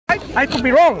I could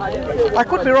be wrong. I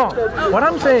could be wrong. What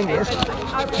I'm saying is,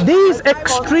 these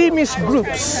extremist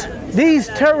groups, these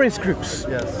terrorist groups,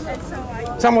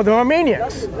 some of them are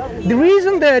maniacs. The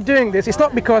reason they're doing this is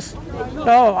not because,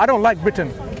 oh, I don't like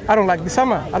Britain. I don't like the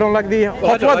summer. I don't like the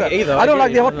hot weather. I don't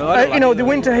like the hot, the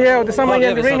winter here or the summer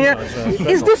here, the rain here.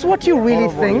 Is this what you really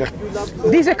think?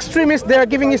 These extremists, they are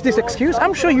giving us this excuse.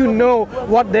 I'm sure you know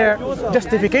what their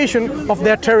justification of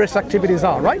their terrorist activities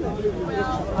are, right?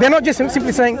 They're not just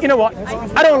simply saying, you know what,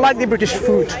 I don't like the British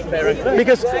food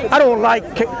because I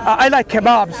like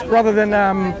kebabs rather than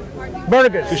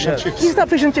burgers. Fish and chips. Is that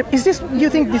fish and chips? Is this? Do you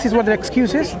think this is what the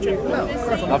excuse is?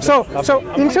 No. So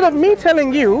instead of me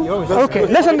telling you, okay,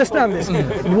 let's understand this.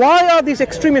 Why are these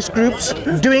extremist groups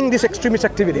doing these extremist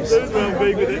activities?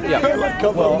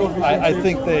 Yeah. Well, I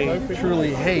think they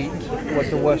truly hate what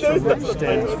the Western movement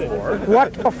stands for.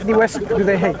 What of the West do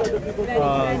they hate?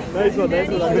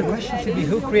 The question should be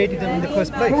who created them in the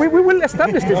first place. We will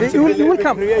establish this. You will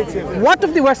come. What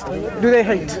of the West do they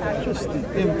hate? Just the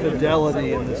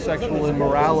infidelity and the sexual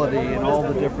immorality and all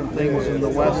the different things in the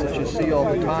West that you see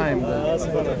all the time.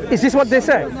 Is this what they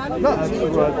say? No,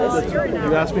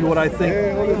 you asked me what I think.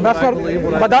 That's not.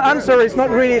 But that answer is not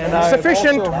really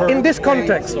sufficient in this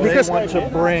context because they want to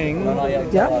bring. They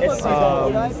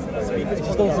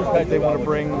want to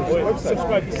bring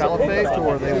caliphate,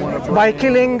 or they want to bring by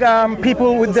killing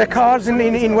people with their cars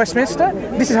in Westminster.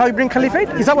 This is how you bring caliphate.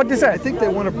 Is that what they say? I think they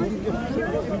want to.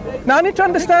 Now I need to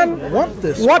understand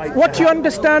what you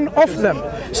understand of them.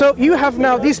 So you have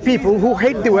now these people who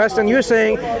hate the West, and you're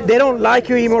saying they don't like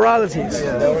your immoralities.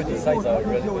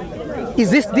 Is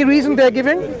this the reason they're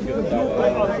giving?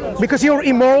 Because you're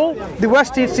immoral, the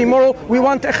West is immoral, we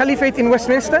want a caliphate in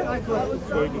Westminster?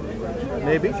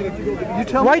 Maybe. You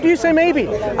tell Why me. do you say maybe?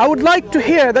 I would like to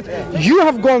hear that you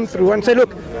have gone through and say,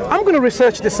 look, I'm going to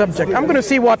research this subject. I'm going to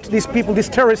see what these people, these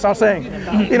terrorists are saying.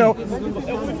 You know,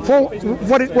 for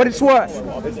what it's worth.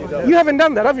 You haven't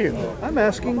done that, have you? I'm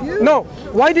asking you. No.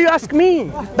 Why do you ask me?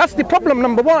 That's the problem,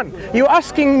 number one. You're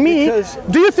asking me,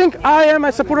 do you think I am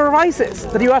a supporter of ISIS?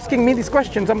 That you're asking me these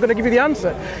questions, I'm going to give you the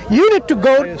answer. You need to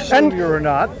go and... you're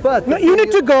not, but... No, you need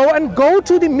to go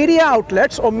to the media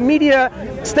outlets or media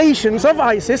stations of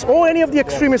ISIS or any of the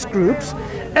extremist groups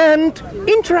and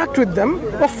interact with them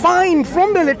or find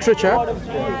from the literature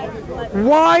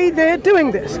why they're doing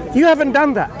this. You haven't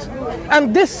done that.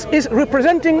 And this is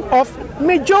representing of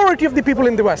majority of the people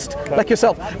in the West, like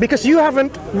yourself, because you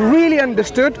haven't really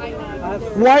understood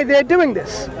why they're doing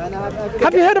this.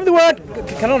 Have you heard of the word?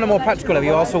 Can on a more practical level,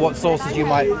 you ask for what sources you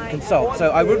might consult. So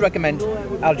I would recommend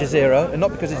Al Jazeera, and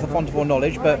not because it's the font of all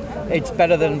knowledge, but it's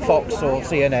better than Fox or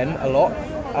CNN a lot.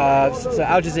 So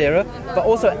Al Jazeera, but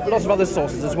also lots of other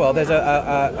sources as well. There's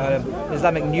an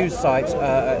Islamic news site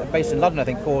based in London, I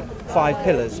think, called 5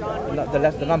 Pillars.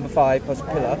 The number 5 plus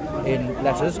pillar in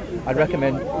letters. I'd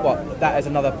recommend that as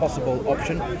another possible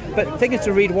option. But the thing is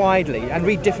to read widely and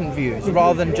read different views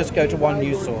rather than just go to one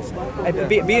news source.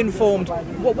 Be informed.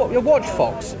 Watch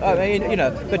Fox.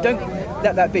 But don't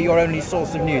let that be your only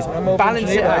source of news. Balance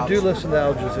it out. I do listen to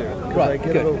Al Jazeera. Right, I get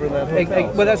good. it over in that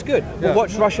hotel. Well, that's good. Yeah. Well,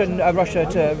 watch Russia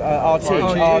to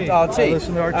RT. I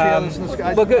listen to RT. I listen to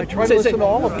Sky. Well, good. I try to listen to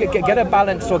all of them. Get a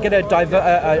balanced or get a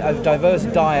diverse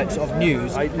diet of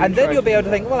news, and then you'll be able to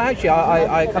think, well, actually,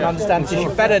 I can understand this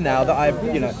issue better now that I've,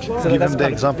 So Given that's the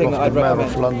example of the mayor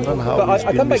of London, how but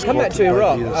I come back to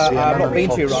Iraq. I've not been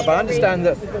to Iraq, but I understand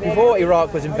that before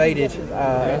Iraq was invaded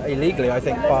illegally, I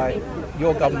think, by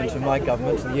your government and my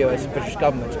government, the US and British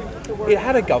government, it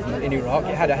had a government in Iraq.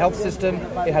 It had a health system.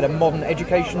 It had a modern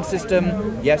education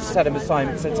system. Yes, Saddam Hussein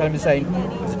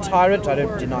was a tyrant. I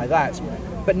don't deny that.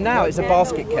 But now it's a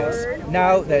basket case.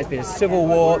 Now there's been a civil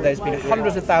war. There's been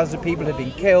hundreds of thousands of people who have been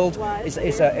killed. It's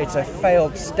a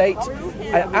failed state.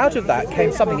 And out of that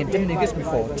came something that didn't exist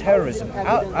before: terrorism.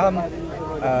 There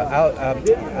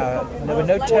were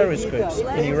no terrorist groups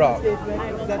in Iraq.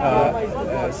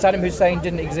 Saddam Hussein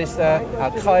didn't exist there.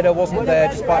 Al Qaeda wasn't there,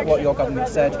 despite what your government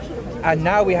said. And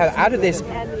now we have, out of this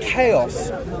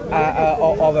chaos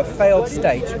of a failed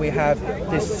state, we have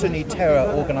this Sunni terror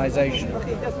organisation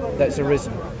that's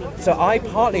arisen. So I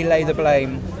partly lay the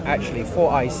blame, actually,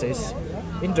 for ISIS,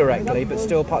 indirectly, but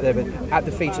still part there, but at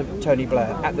the feet of Tony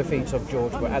Blair, at the feet of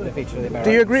George Bush, at the feet of the Americans.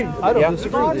 Do you agree? I don't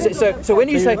disagree. So when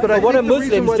you say, what are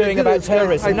Muslims doing about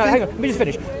terrorism? No, hang on, let me just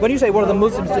finish. When you say, what are the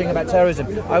Muslims doing about terrorism?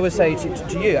 I would say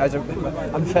to you,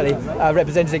 I'm fairly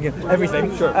representing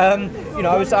everything,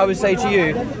 I would say to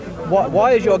you,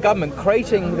 why is your government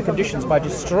creating the conditions by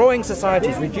destroying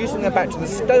societies, reducing them back to the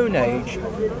Stone Age,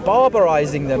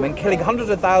 barbarizing them and killing hundreds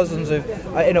of thousands of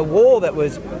in a war that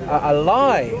was a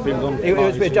lie? It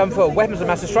was done for weapons of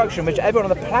mass destruction, which everyone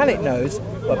on the planet knows,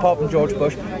 apart from George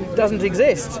Bush, doesn't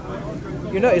exist.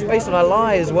 You know, it's based on a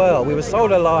lie as well. We were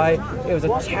sold a lie. It was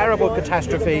a terrible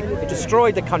catastrophe. It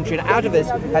destroyed the country, and out of this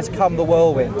has come the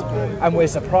whirlwind. And we're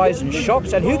surprised and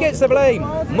shocked. And who gets the blame?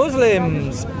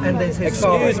 Muslims. And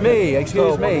Excuse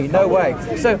me, no way.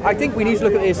 So I think we need to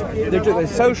look at this, the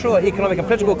social, economic, and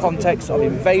political context of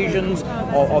invasions,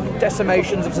 of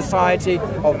decimations of society,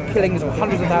 of killings of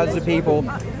hundreds of thousands of people,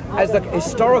 as the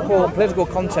historical and political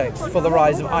context for the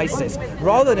rise of ISIS,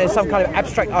 rather than as some kind of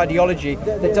abstract ideology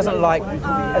that doesn't like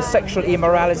a sexual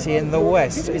immorality in the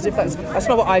West. As if that's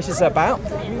not what ISIS is about.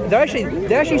 They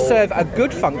actually serve a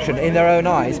good function in their own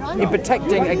eyes in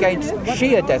protecting against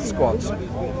Shia death squads.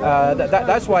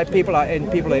 That's why people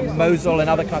in Mosul and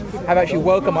other countries have actually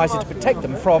welcomed ISIS to protect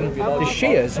them from the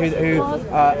Shias who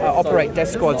operate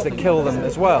death squads that kill them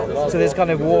as well. So there's kind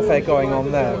of warfare going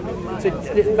on there. So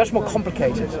it's much more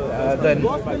complicated than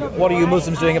what are you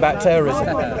Muslims doing about terrorism?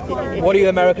 What are you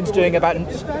Americans doing about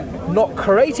not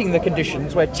creating the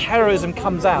conditions where terrorism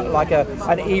comes out like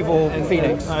an evil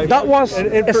phoenix? That was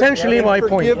essentially my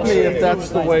point. Forgive me if that's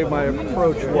the way my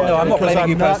approach was. No, I'm not blaming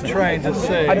you I'm personally. not trying to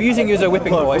say. I'm using you as a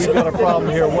whipping Look, voice. we've got a problem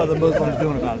here. What are the Muslims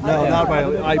doing about it? No, not by.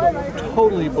 I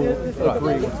totally agree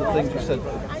with the things you said,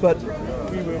 but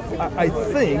I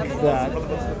think that.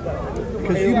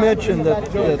 Because you mentioned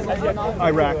that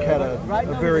Iraq had a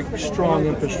very strong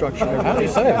infrastructure.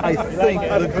 I think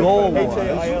the goal was,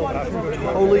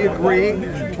 totally agree,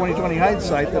 2020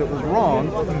 hindsight, that it was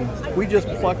wrong. We just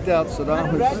plucked out Saddam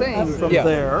Hussein from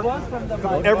there.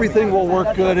 Everything will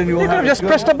work good, and you'll have just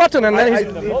pressed a button and then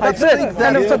that's it.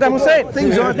 End of Saddam Hussein.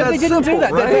 Things aren't that They didn't do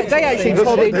that. right? They actually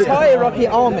told the entire Iraqi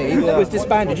army was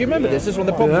disbanded. Do you remember this? This is one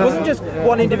of the problems. It wasn't just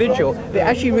one individual. They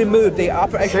actually removed the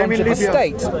upper echelons of the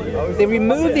state. They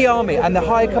removed the army and the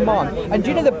high command. And do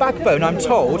you know the backbone, I'm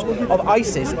told, of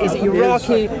ISIS is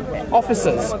Iraqi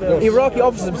officers. Iraqi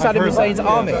officers of Saddam Hussein's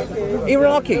army.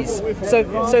 Iraqis. So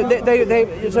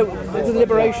there's a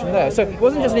liberation there. So it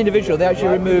wasn't just an individual. They actually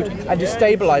removed and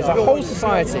destabilized a whole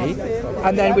society,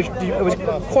 and then it was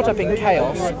caught up in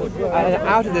chaos. And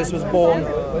out of this was born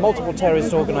multiple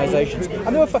terrorist organizations.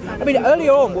 And there were, early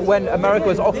on when America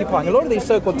was occupying, a lot of these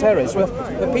so-called terrorists were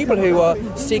people who were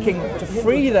seeking to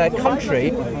free their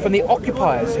country from the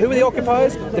occupiers. Who were the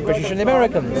occupiers? The British and the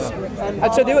Americans.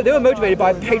 And so they were motivated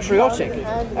by patriotic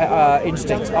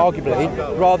instincts, arguably,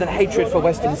 rather than hatred for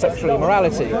Western sexual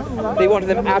immorality. They wanted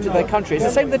them out of their country. It's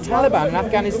the same with the Taliban in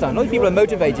Afghanistan. A lot of people are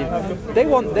motivated. They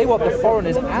want the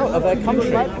foreigners out of their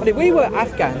country. And if we were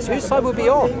Afghans, whose side would we be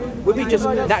on? Would we just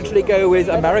naturally go with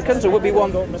Americans, or would we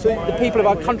want the people of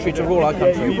our country to rule our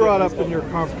country? You brought up in your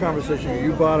conversation,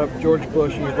 you brought up George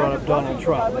Bush and you brought up Donald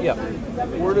Trump. Yeah.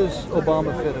 Where does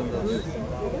Obama fit in this?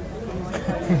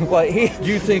 Well, do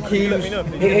you think he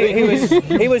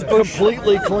was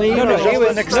completely clean? No, he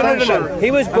was He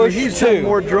was Bush too.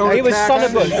 He was son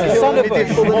of Bush. Son of Bush.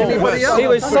 He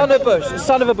was son of Bush.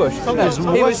 Son of a Bush.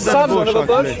 He was son of a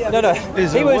Bush. No.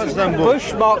 He was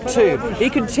Bush Mark II. He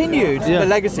continued the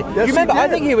legacy. You remember? I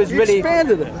think he was really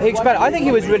expanded it. He expanded. I think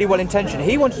he was really well intentioned.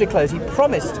 He wanted to close. He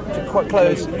promised to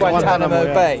close Guantanamo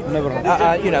Bay.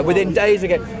 Within days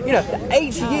again.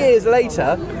 8 years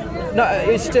later. No,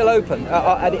 it's still open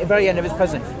at the very end of his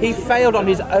presidency. He failed on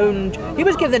his own. He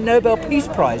was given the Nobel Peace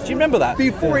Prize. Do you remember that?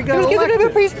 Before he got elected. He was given the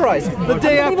Nobel Peace Prize. The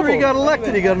day after he got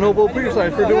elected, he got a Nobel Peace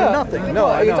Prize for doing nothing. No,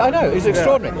 I know. It's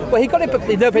extraordinary. Well, he got the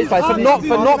Nobel Peace Prize for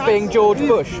not being George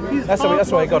Bush.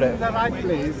 That's why he got it.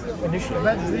 Initially.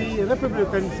 But the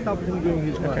Republicans stopped him doing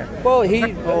his work. Well,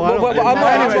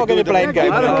 I'm not going to blame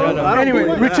Gabe.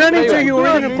 Anyway, returning to your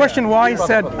original question, why I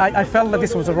said I felt that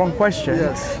this was the wrong question.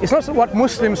 Yes. It's not what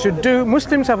Muslims should do.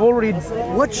 Muslims have already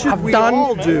what should we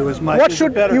all do? What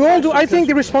should you all do? I think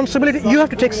the responsibility, you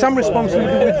have to take some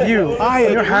responsibility with you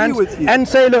in your hands and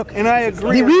say, look, and I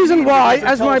agree. The reason why,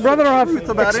 as my brother have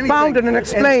expounded and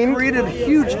explained, created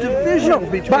huge division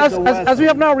between but as we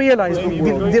have now realized,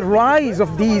 the rise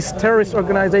of these terrorist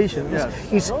organizations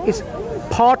is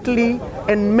partly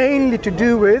and mainly to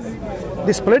do with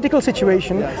this political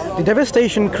situation, the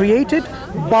devastation created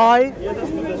by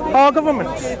our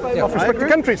governments of respective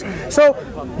countries. So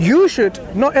you should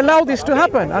not allow this to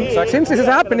happen. And since this is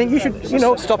happening, you should,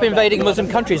 stop invading Muslim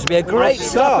countries. Would be a great Stop it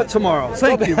start. tomorrow.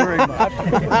 Thank you very much.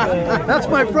 That's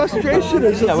my frustration.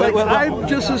 Is I'm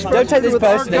just as Don't take this frustrated with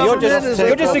our personally. You're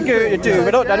government just a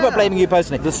dude. I'm not blaming you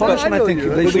personally. The solution, I think,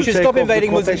 we should stop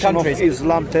invading Muslim countries.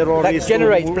 Islam, terrorism, That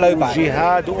generates blowback.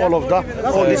 jihad, all of that.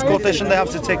 All this quotation they have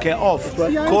to take it off.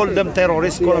 Call them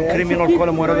terrorists, call them criminal, call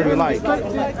them whatever you like.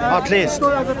 At least.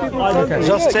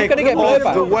 Just take You're going to get off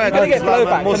blowback. the word You're going to get Islam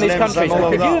blowback and from these Muslims countries. and all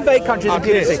of If you that. invade countries At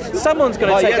impunity, least. someone's going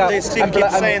to But take yet out they still and keep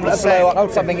saying the blow same.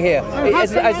 out something here.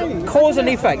 As cause and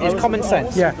effect is common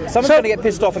sense. Yeah. Someone's So- going to get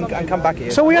pissed off and come back at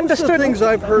you. So we One of the understood. things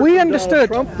I've heard We from understood.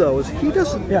 Donald Trump, though, is he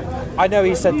doesn't. Yeah. I know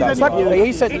he said that. But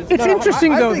he said it's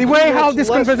interesting though the way how this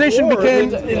conversation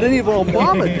became. In any of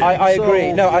Obama. I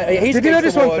agree. No, he's Did you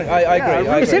notice one thing? I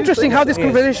agree. It's interesting how this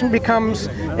conversation becomes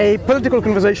a political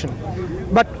conversation.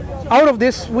 But out of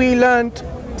this, we learned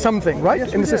something,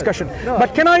 right, in this discussion.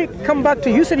 But can I come back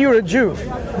to, you said you were a Jew.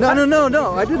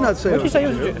 No. I did not say. Did you say he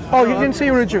was a Jew? Oh, you didn't say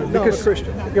you were a Jew? No, I'm a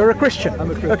Christian. You're a Christian.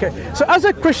 I'm a Christian. Okay. So as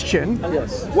a Christian,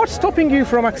 Yes. what's stopping you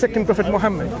from accepting Prophet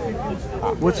Muhammad?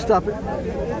 What's stopping?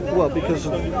 Well, because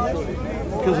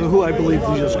of who I believe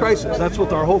Jesus Christ is. That's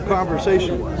what our whole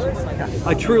conversation was.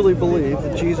 I truly believe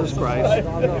that Jesus Christ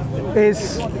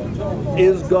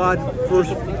is God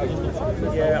first.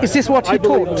 Is this what he I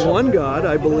believe taught? in one God.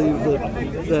 I believe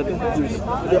that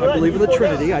I believe in the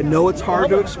Trinity. I know it's hard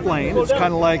to explain. It's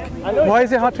kind of like Why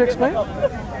is it hard to explain?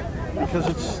 because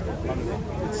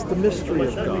it's the mystery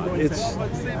of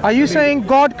God. Are you saying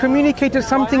God communicated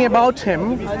something about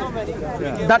him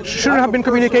that shouldn't have been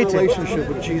communicated? Relationship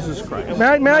with Jesus Christ.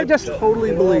 May I just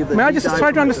Totally believe that. May I he just died try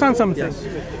to for understand us. something?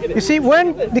 Yes. You see,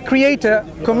 when the Creator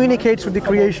communicates with the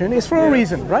creation, it's for a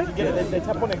reason, right?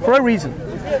 For a reason.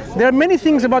 There are many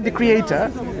things about the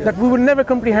Creator that we will never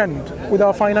comprehend with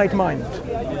our finite mind.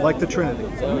 Like the Trinity.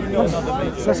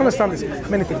 Let's understand this,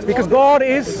 many things. Because God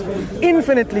is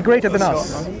infinitely greater than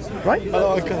us, right?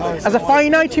 As a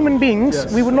finite human beings,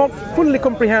 we would not fully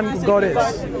comprehend who God is.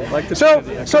 Like the So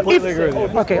Trinity. I if, completely agree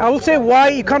with you. okay, I will say why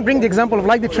you can't bring the example of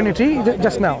like the Trinity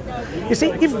just now. You see,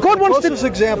 if God wants to, Closest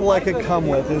example I could come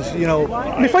with is,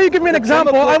 before you give me an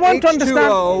example, I want to understand.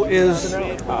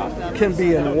 H2O can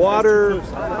be in water,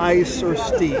 ice, or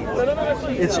steam.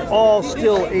 It's all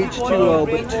still H2O,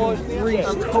 but three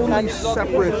totally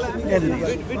separate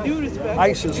entities.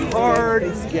 Ice is hard,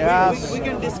 gas,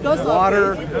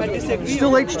 water,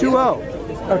 still H2O.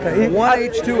 Okay, One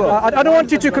H2O. I don't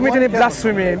want you to commit any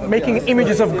blasphemy, making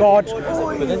images of God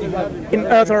in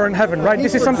earth or in heaven, right?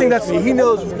 This is something that's. He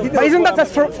knows. But isn't that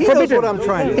He knows forbidden? what I'm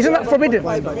trying to. Isn't that forbidden?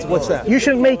 What's that? You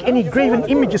shouldn't make any graven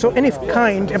images of any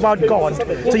kind about God.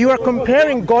 So you are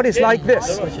comparing God is like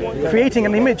this, creating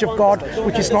an image of God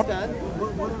which is not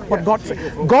what God says.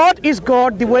 God is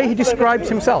God the way He describes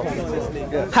Himself.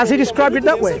 Has He described it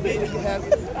that way?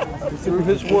 Through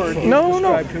His Word. he No.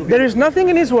 described who he There is nothing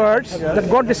in His words that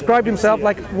God described Himself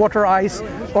like water, ice,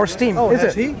 or steam. Oh, is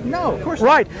has it? he? No, of course not.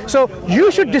 Right. So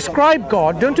you should describe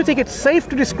God. Don't you think it's safe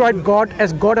to describe God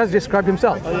as God has described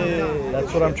Himself?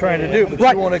 That's what I'm trying to do, but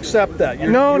Right. you won't accept that. You're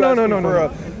No. asking for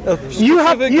a You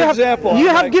have specific example. you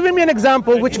have Like- given me an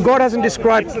example which God hasn't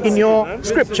described in your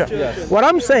scripture. What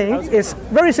I'm saying is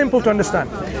very simple to understand.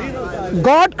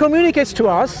 God communicates to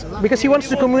us because He wants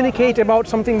to communicate about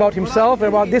something about Himself,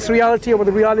 about this reality, or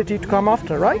the reality to come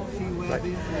after, right?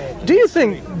 Do you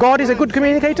think God is a good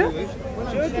communicator?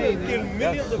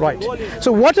 Right.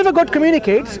 So whatever God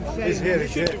communicates,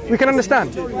 we can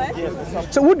understand.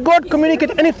 So would God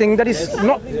communicate anything that is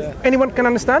not anyone can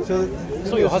understand?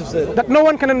 That no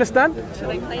one can understand?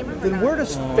 Then where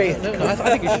does faith come? I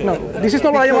think you should. No, this is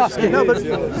not what I'm asking. No, but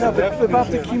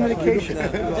about the communication.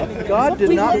 God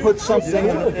did not put something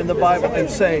in the Bible and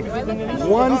say,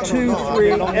 1, 2,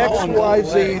 3, X, Y,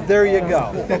 Z, there you go.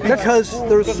 Because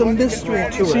there's some mystery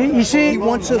to it. You see- He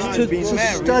wants us to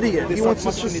study it. He wants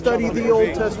us to study the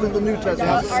Old Testament, the New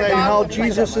Testament, and how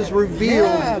Jesus is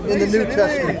revealed in the New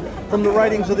Testament from the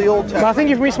writings of the Old Testament. But I think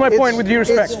you've missed my point with due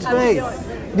respect. It's faith.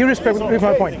 Due respect with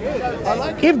my point.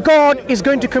 If God is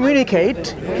going to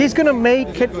communicate, He's going to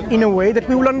make it in a way that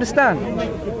we will understand.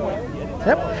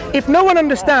 Yep. If no one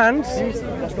understands,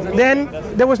 then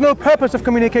there was no purpose of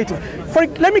communicating.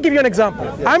 Let me give you an example.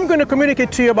 I'm going to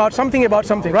communicate to you about something,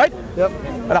 right? Yep.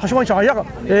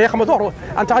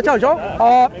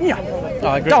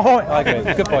 I agree. I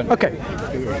agree. Good point. Okay.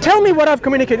 Tell me what I've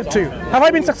communicated to you. Have I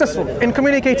been successful in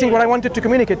communicating what I wanted to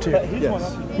communicate to you?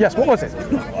 Yes. Yes. What was it?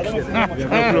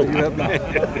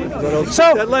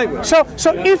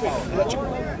 So if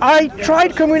I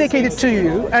tried communicating to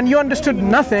you and you understood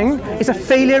nothing, it's a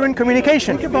failure in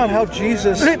communication. Think about how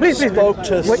Jesus Please. spoke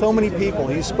to so many people.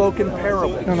 He spoke in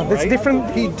parables. No, that's right? different.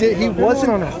 He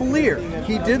wasn't No. clear.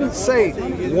 He didn't say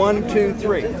 1, 2,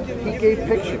 3. He gave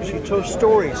pictures. He told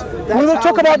stories. We will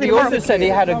talk about He also said he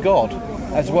had a God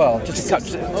as well. Just to cut.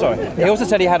 Sorry. He also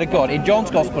said he had a God. In John's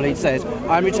Gospel, he says,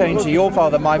 "I'm returning to your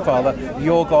Father, my Father,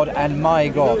 your God, and my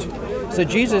God." So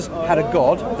Jesus had a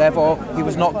God, therefore he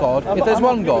was not God. If there's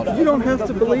one God, You don't have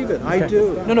to believe it. I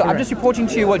do. no, I'm just reporting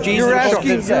to you what Jesus You're asking.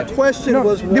 Your said. question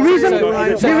was The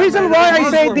reason why I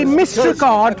say the mystery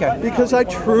card, because I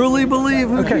truly believe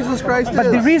who Jesus Christ but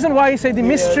is. the reason why I say the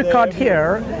mystery card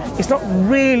here is not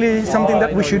really something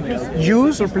that we should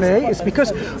use or play, is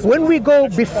because when we go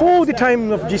before the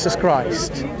time of Jesus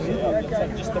Christ,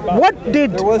 what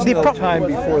did There was the no time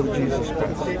before the Jesus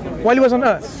Christ. while he was on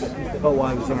earth? Oh,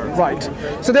 I was on earth. Right.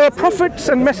 So there were prophets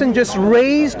and messengers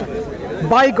raised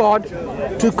by God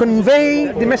to convey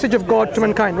the message of God to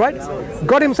mankind, right?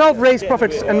 God himself raised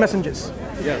prophets and messengers.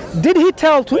 Yes. Did he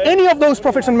tell to any of those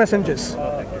prophets and messengers,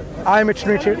 I am a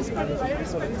Trinity,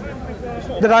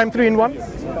 that I am 3 in 1?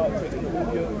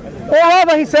 Or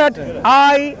rather he said,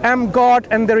 I am God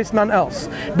and there is none else.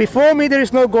 Before me there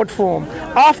is no God form.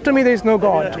 After me there is no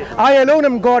God. I alone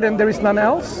am God and there is none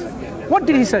else. What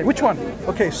did he say? Which one?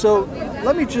 Okay, so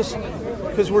let me just,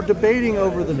 because we're debating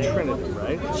over the Trinity,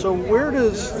 right? So where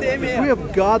does, if we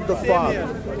have God the Father,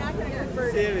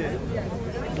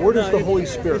 where does the Holy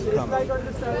Spirit come in?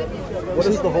 What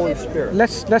is the Holy Spirit?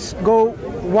 Let's go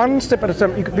one step at a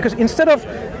time, because instead of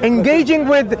engaging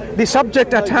with the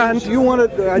subject at hand, You want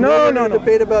to? I know we're gonna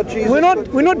debate about Jesus.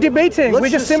 we're not debating. Let's We're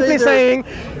just just simply say saying,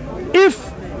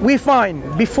 if we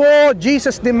find before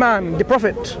Jesus, the man, the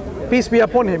prophet, peace be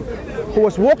upon him, who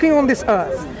was walking on this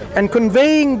earth and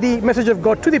conveying the message of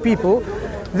God to the people,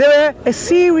 there were a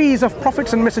series of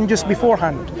prophets and messengers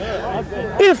beforehand.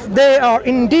 If they are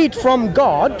indeed from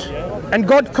God, and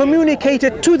God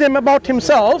communicated to them about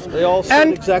himself, They all said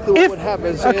and exactly what would happen.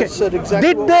 Isaiah said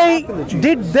exactly what would happen to Jesus.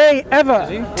 did they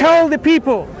ever tell the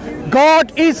people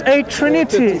God is a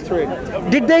Trinity? 53.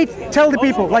 Did they tell the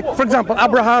people, like for example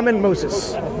Abraham and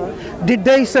Moses, did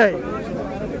they say,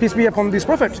 peace be upon these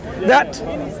prophets, that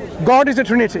God is a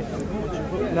Trinity?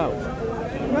 No,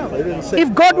 they didn't say.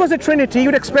 If God was a Trinity,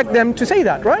 you'd expect them to say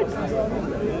that, right?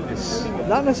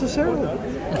 Not necessarily.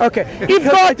 Okay. If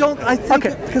I God, think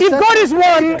okay. because If that's God is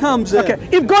where one, it comes in. okay.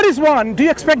 If God is one, do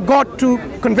you expect God to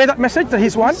convey that message that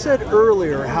He's one? I said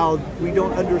earlier how we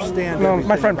don't understand. No,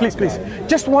 my friend, please.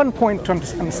 Just one point to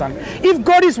understand. If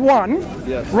God is one,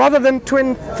 Yes. rather than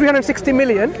 360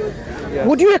 million,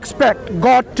 would you expect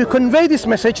God to convey this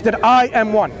message that I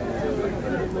am one?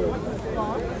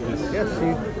 Yes,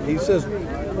 he says,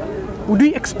 Would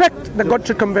you expect that God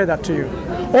should convey that to you?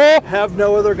 Or "Have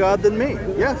no other God than me."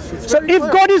 Yes. It's so very if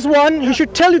clear. God is one, He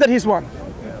should tell you that He's one.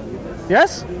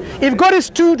 Yes? If God is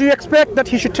two, do you expect that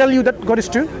He should tell you that God is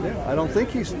two? I don't think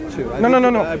he's two.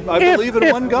 No. I believe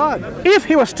in one God. If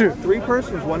He was two, 3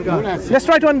 persons, one God. let's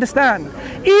try to understand.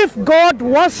 If God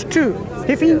was two,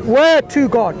 if He were two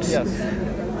gods, Yes.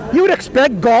 you would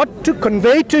expect God to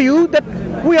convey to you that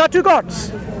we are two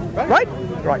gods. Right?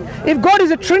 Right. If God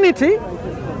is a Trinity,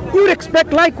 you would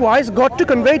expect likewise God to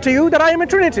convey to you that I am a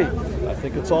Trinity. I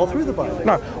think it's all through the Bible.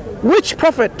 Now, which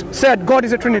prophet said God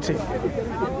is a Trinity?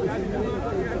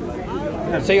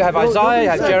 So you have Isaiah, you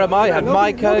have Jeremiah, you have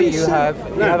Micah, you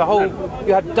have a whole,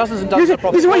 you have dozens and dozens of This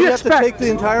prophets. is what You you have to expect. take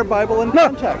the entire Bible in No,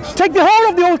 context. take the whole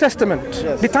of the Old Testament,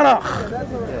 the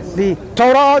Tanakh, the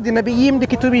Torah, the Nebi'im, the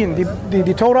Ketubim,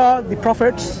 the Torah, the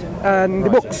prophets, and the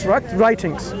books, right?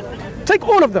 Writings. Take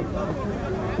all of them.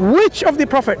 Which of the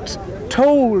prophets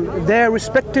told their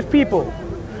respective people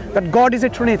that God is a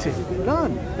Trinity?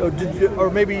 None. Or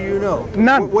maybe you know.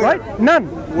 None, Where? right? None.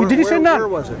 Did you say none? Where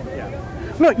was it?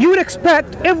 No, you would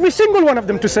expect every single one of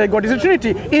them to say God is a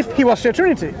Trinity if He was a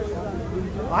Trinity.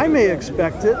 I may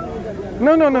expect it.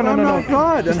 No. I'm not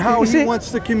God, and how You He see- wants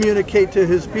to communicate to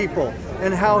His people,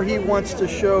 and how He wants to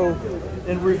show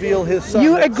and reveal His Son.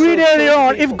 You It's agreed so earlier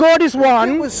on, simple. if God is It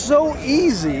one, was so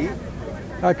easy,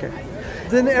 okay.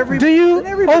 then every. Do you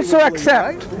then everybody also would believe,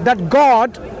 accept right? that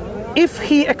God, if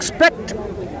He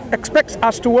expects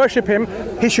us to worship Him,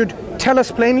 He should tell us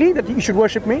plainly that you should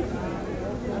worship me?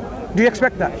 Do you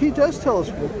expect that? He does tell us.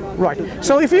 Right.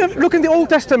 So if you look in the Old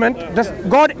Testament, does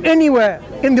God anywhere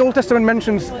in the Old Testament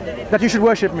mentions that you should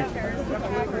worship me?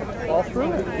 All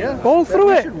through it, yeah. All through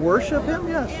we it. should worship Him,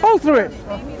 yes. All through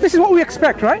it. This is what we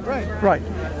expect, right? Right. Right.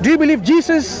 Do you believe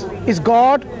Jesus is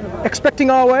God expecting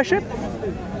our worship?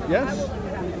 Yes.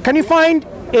 Can you find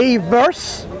a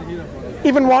verse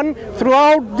even one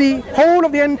throughout the whole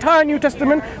of the entire New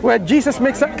Testament where Jesus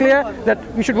makes that clear that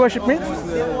you should worship me? I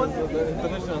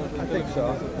think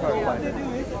so.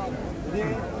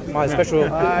 My special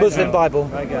Muslim Bible.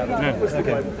 I got it.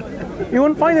 Okay. You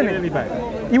won't find any.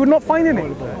 You would not find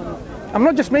any. I'm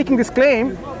not just making this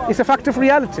claim, it's a fact of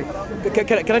reality.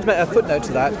 Can I just make a footnote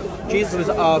to that? Jesus was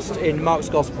asked in Mark's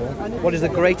Gospel, what is the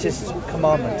greatest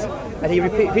commandment? And he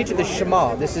repeated the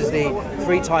Shema. This is the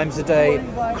 3 times a day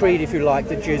creed, if you like,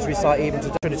 that Jews recite even to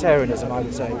Trinitarianism, I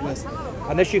would say.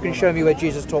 Unless you can show me where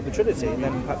Jesus taught the Trinity,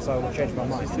 then perhaps I will change my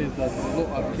mind.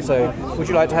 So, would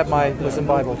you like to have my Muslim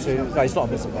Bible too? No, it's not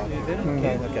a Muslim Bible.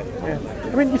 Okay. Yeah.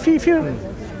 I mean, if you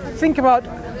think about,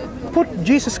 put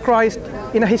Jesus Christ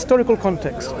in a historical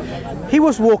context. He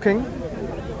was walking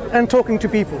and talking to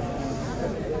people.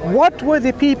 What were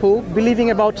the people believing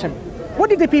about him? What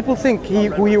did the people think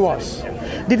who he was?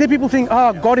 Did the people think,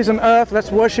 God is on earth,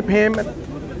 let's worship him?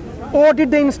 Or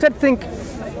did they instead think,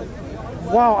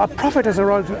 wow, a prophet has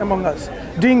arrived among us,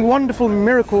 doing wonderful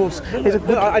miracles?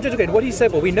 No, I don't agree. What he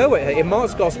said, well, we know it. In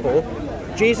Mark's Gospel,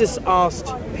 Jesus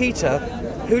asked Peter,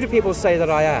 who do people say that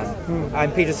I am?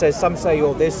 And Peter says, some say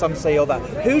you're this, some say you're that.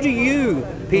 Who do you,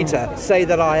 Peter, say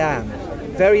that I am?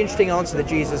 Very interesting answer that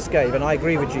Jesus gave, and I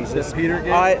agree with Jesus.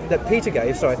 That Peter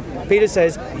gave, sorry. Peter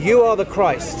says, you are the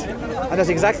Christ. And that's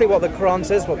exactly what the Quran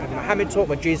says, what Muhammad taught,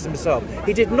 what Jesus himself.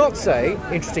 He did not say,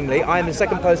 interestingly, I am the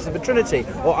second person of the Trinity,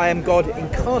 or I am God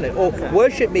incarnate, or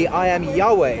worship me, I am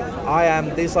Yahweh, I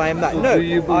am this, I am that. No,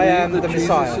 I am the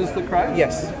Messiah. Jesus is the Christ?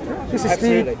 Yes. This is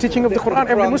the teaching of the Quran.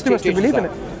 Every Muslim has to believe in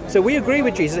it. So we agree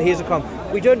with Jesus that he is a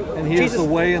Quran. We don't. And he is the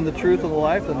way and the truth and the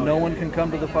life, and no one can come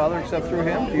to the Father except through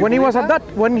him. When he was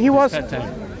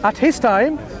at his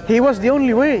time, he was the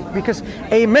only way, because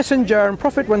a messenger and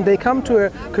prophet, when they come to a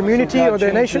community or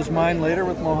their nation, his mind later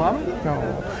with Muhammad.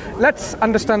 No. Let's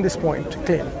understand this point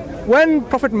clearly. When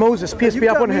Prophet Moses, peace be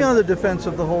upon him, you've got me on the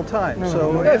defensive the whole time.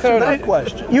 So answer that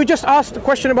question. You just asked a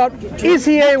question about is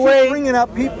he a way? Bringing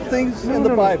up things in the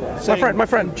Bible. My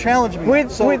friend, challenge me.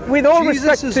 With all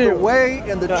respect to Jesus is the way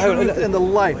and the truth and the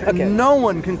life, and no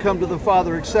one can come to the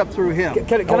Father except through him.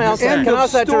 Can I answer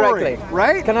that directly?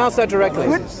 Right? Can I answer that directly?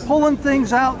 Quit pulling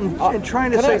things out and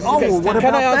trying to say, what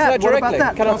about that? What about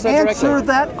that? Can I answer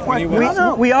that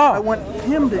question? We are. I want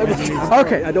him to answer.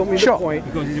 Okay. I don't mean to point.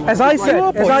 As I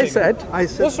said.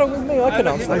 What's wrong with me? I can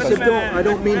answer. I said I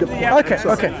don't mean to point. Okay.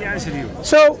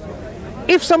 So,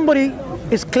 if somebody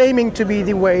is claiming to be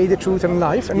the way, the truth, and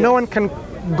life, and no one can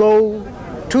go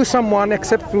to someone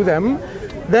except through them,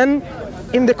 then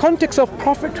in the context of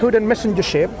prophethood and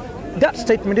messengership, that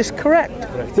statement is correct.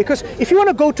 Because if you want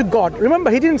to go to God,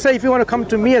 remember, he didn't say if you want to come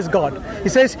to me as God. He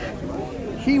says,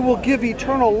 he will give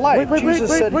eternal life.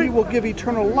 Jesus said he will give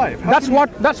eternal life. That's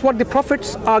what the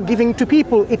prophets are giving to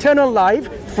people, eternal life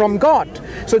from God.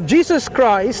 So Jesus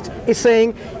Christ is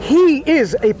saying he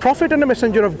is a prophet and a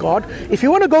messenger of God. If you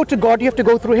want to go to God, you have to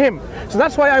go through him. So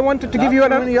that's why I wanted to give you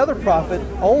any other prophet,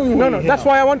 only him. That's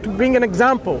why I want to bring an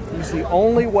example. He's the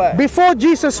only way. Before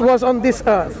Jesus was on this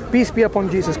earth, peace be upon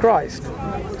Jesus Christ,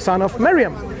 son of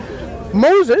Miriam,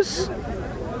 Moses,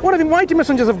 one of the mighty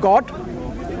messengers of God,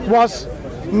 was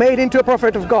made into a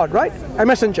prophet of God, right? A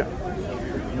messenger.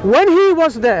 When he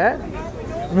was there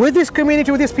with his community,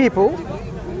 with his people,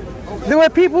 there were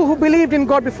people who believed in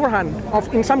God beforehand,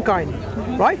 in some kind,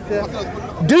 right?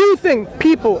 Do you think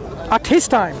people at his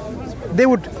time, they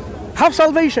would have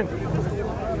salvation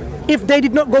if they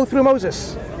did not go through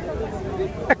Moses,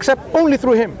 except only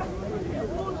through him?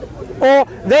 Or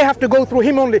they have to go through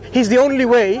him only? He's the only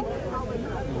way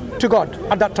to God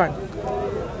at that time.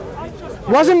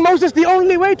 Wasn't Moses the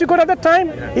only way to God at that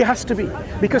time? He has to be,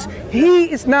 because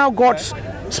he is now God's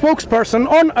spokesperson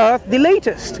on earth, the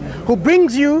latest, who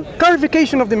brings you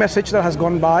clarification of the message that has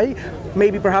gone by,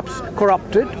 maybe perhaps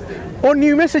corrupted, or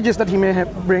new messages that he may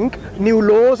bring, new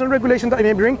laws and regulations that he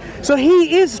may bring. So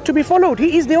he is to be followed.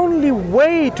 He is the only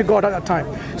way to God at that time.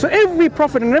 So every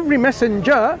prophet and every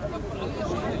messenger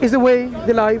is the way,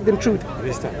 the life, the truth.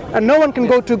 And no one can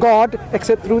go to God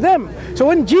except through them. So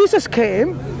when Jesus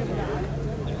came,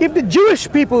 if the Jewish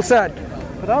people said,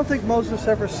 but I don't think Moses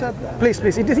ever said that. Please,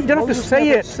 you don't have to say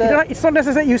it. It's not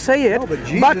necessary you say it. No, but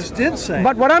Jesus did say it.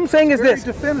 But what I'm saying is this.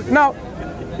 Definitive. Now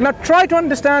try to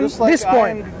understand this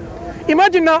point.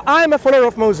 Imagine now I am a follower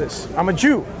of Moses. I'm a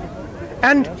Jew.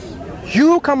 And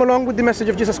you come along with the message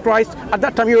of Jesus Christ. At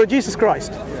that time you were Jesus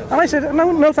Christ. And I said,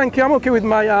 no thank you, I'm okay with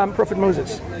my prophet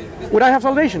Moses. Would I have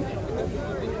salvation?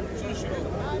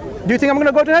 Do you think I'm going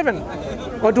to go to heaven?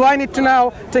 Or do I need to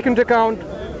now take into account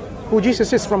who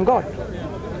Jesus is from God?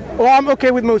 Or I'm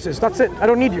okay with Moses, that's it, I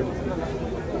don't need you.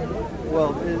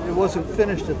 Well, it wasn't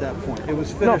finished at that point. It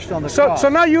was finished on the so, cross. so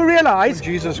now you realize,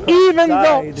 Jesus Christ even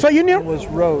though, died so you and was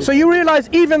rose. so you realize,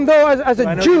 even though as I a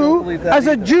know you don't Jew, believe that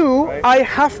either. I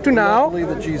have to I now. believe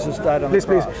that Jesus died on Please,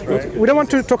 the cross. please. We don't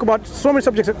want to talk about so many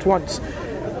subjects at once.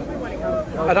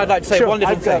 And I'd like to say Sure. one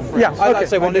little I've got thing. Yeah, I'd like okay. to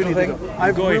say one little thing.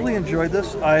 I've really enjoyed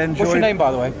this. I enjoyed. What's your name,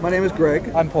 by the way? My name is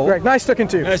Greg. I'm Paul. Greg, nice talking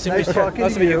to you. Nice talking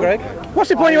Nice to to meet you, Greg. What's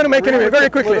the point you want to make anyway? Very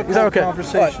quickly. Is that okay?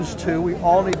 Conversations too. We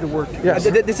all need to work together.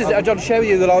 Yes. This is, I want to share with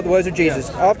you the words of Jesus.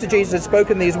 After Jesus had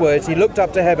spoken these words, he looked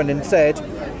up to heaven and said,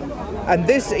 "And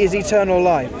this is eternal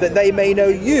life, that they may know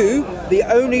you, the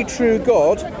only true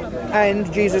God,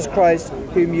 and Jesus Christ,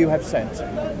 whom you have sent."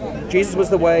 Jesus was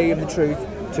the way and the truth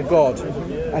to God.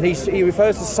 And he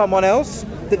refers to someone else,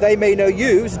 that they may know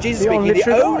you, so Jesus speaking,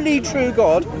 the only true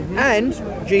God, and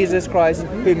Jesus Christ,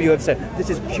 whom you have sent. This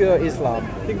is pure Islam.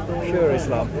 Pure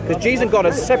Islam. Because Jesus and God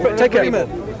are separate. Take care. agreement.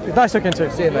 Nice talking to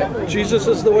you. See you, mate. Jesus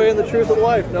is the way and the truth of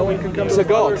life. No one can come to the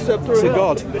Father except through To Him.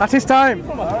 God. At his time.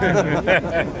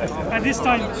 At this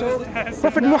time,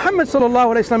 Prophet Muhammad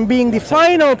sallallahu alaihi wasallam being the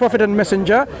final prophet and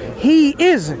messenger, he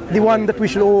is the one that we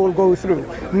should all go through.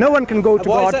 No one can go to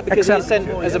Why God is that? Because he except is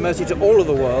sent as a mercy to all of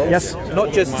the world. Yes.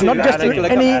 Not just to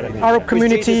any Arab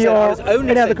community or I was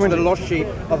only any other sent to the community. lost sheep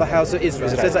of the house of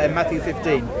Israel. It says that in Matthew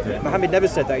 15. Muhammad never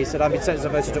said that. He said, "I've been sent as a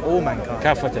mercy to all mankind."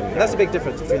 And that's a big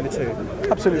difference between the two.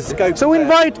 Absolutely. The scope So we there.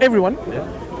 invite everyone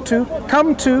to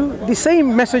come to the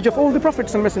same message of all the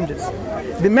prophets and messengers.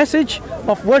 The message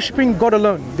of worshipping God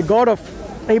alone, the God of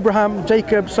Abraham,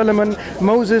 Jacob, Solomon,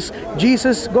 Moses,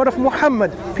 Jesus, God of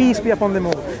Muhammad, peace be upon them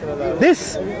all.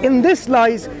 In this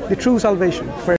lies the true salvation.